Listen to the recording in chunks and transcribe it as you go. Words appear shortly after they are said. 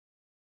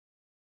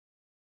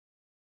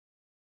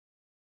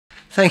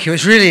Thank you.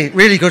 It's really,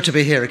 really good to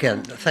be here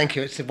again. Thank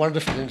you. It's a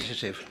wonderful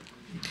initiative.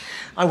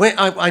 I'm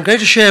going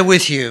to share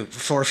with you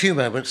for a few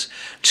moments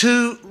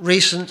two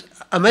recent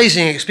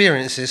amazing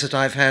experiences that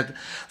I've had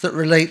that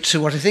relate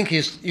to what I think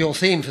is your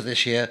theme for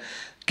this year,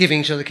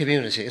 giving to the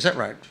community. Is that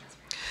right?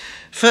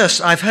 First,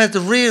 I've had the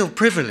real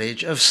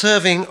privilege of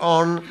serving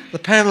on the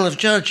panel of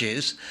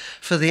judges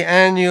for the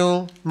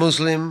annual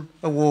Muslim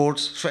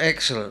Awards for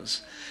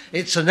Excellence.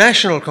 It's a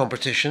national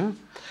competition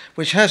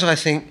which has, I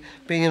think,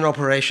 been in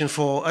operation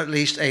for at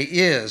least 8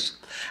 years.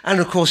 And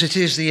of course, it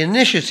is the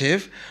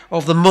initiative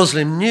of the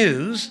Muslim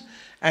News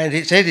and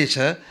its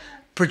editor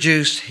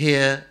produced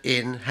here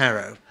in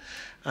Harrow.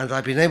 And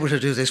I've been able to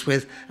do this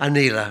with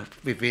Anila.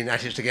 We've been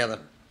at it together.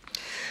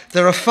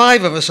 There are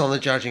 5 of us on the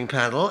judging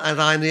panel,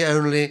 and I'm the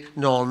only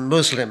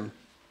non-Muslim.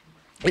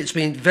 It's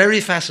been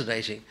very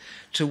fascinating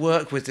to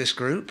work with this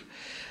group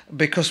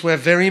because we're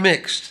very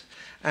mixed,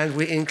 and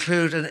we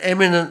include an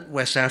eminent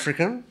West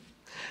African,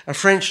 a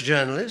French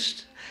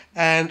journalist,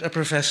 and a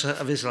professor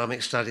of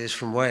Islamic studies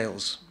from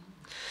Wales.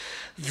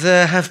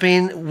 There have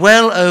been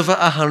well over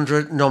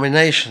 100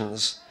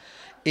 nominations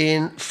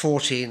in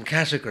 14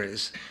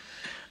 categories.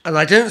 And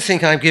I don't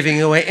think I'm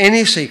giving away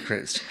any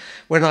secrets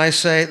when I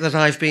say that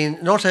I've been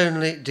not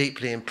only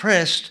deeply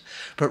impressed,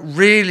 but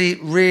really,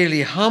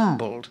 really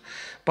humbled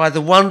by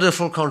the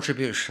wonderful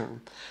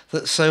contribution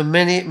that so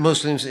many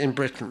Muslims in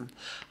Britain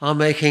are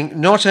making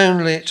not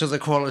only to the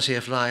quality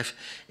of life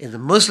in the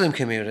Muslim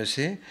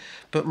community,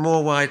 but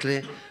more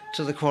widely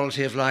to the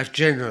quality of life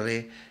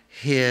generally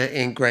here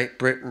in Great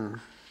Britain.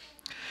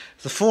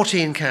 The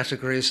 14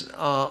 categories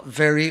are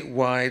very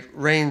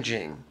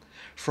wide-ranging,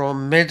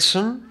 from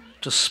medicine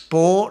to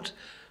sport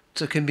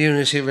to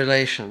community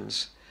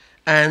relations,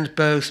 and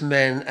both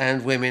men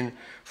and women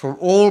from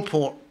all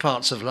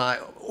parts of life,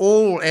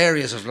 all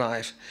areas of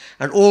life,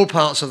 and all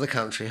parts of the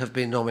country have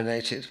been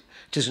nominated.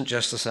 It isn't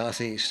just the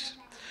South East.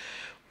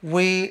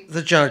 We,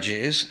 the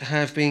judges,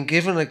 have been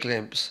given a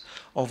glimpse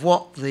of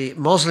what the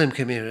Muslim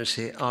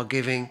community are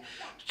giving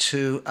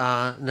to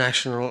our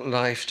national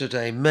life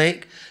today.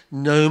 Make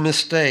no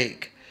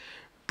mistake,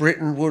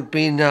 Britain would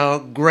be now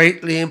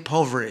greatly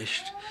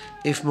impoverished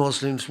if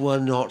Muslims were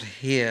not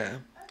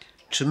here.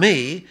 To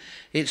me,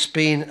 it's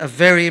been a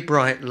very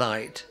bright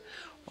light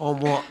on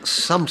what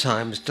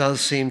sometimes does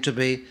seem to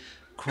be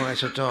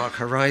quite a dark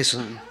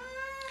horizon.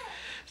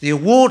 The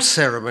awards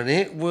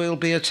ceremony will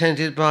be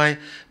attended by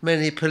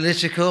many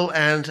political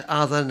and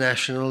other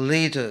national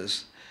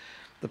leaders.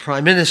 The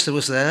Prime Minister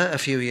was there a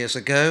few years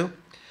ago,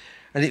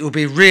 and it would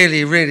be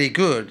really, really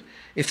good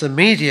if the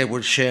media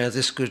would share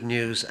this good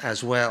news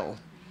as well.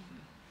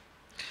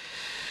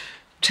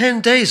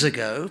 10 days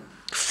ago,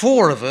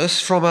 4 of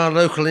us from our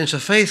local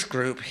interfaith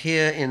group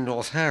here in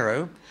North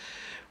Harrow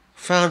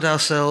found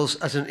ourselves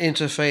at an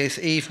interfaith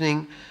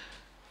evening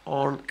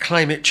on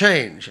climate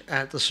change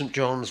at the St.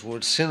 John's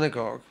Wood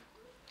Synagogue.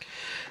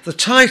 The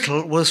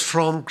title was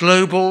From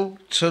Global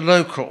to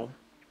Local.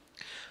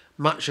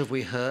 Much of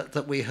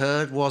that we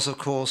heard was, of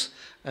course,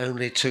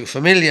 only too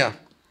familiar.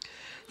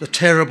 The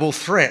terrible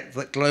threat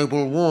that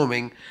global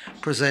warming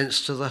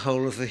presents to the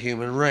whole of the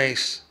human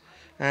race,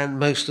 and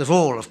most of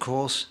all, of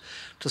course,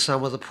 to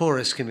some of the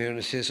poorest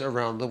communities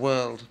around the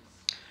world.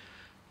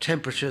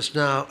 Temperatures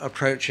now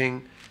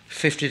approaching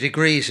 50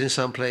 degrees in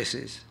some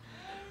places,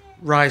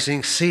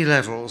 rising sea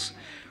levels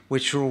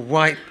which will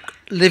wipe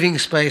living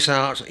space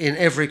out in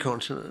every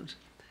continent,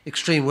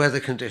 extreme weather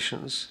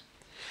conditions.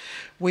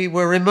 We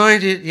were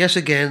reminded yet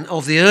again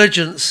of the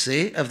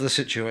urgency of the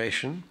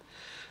situation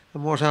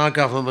and what our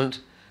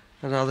government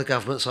and other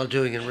governments are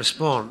doing in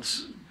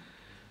response.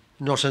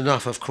 Not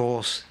enough, of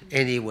course,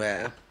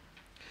 anywhere.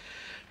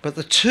 But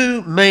the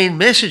 2 main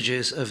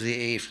messages of the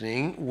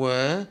evening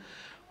were,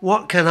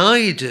 what can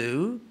I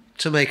do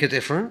to make a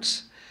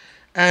difference?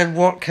 And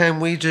what can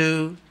we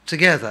do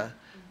together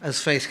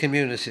as faith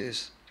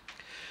communities?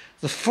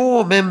 The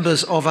 4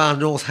 members of our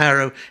North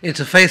Harrow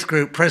interfaith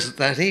group present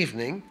that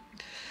evening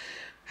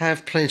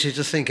have plenty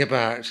to think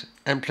about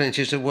and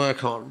plenty to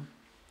work on.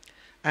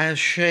 As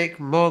Sheikh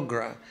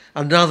Mogra,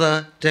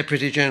 another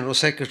Deputy General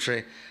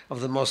Secretary of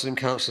the Muslim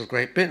Council of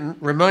Great Britain,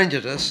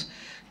 reminded us,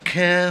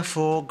 care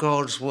for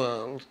God's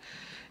world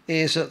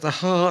is at the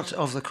heart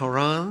of the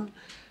Quran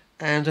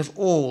and of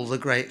all the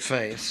great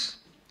faiths.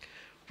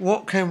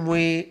 What can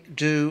we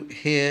do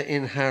here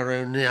in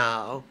Harrow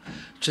now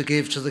to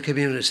give to the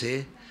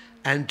community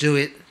and do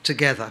it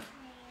together?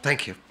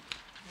 Thank you.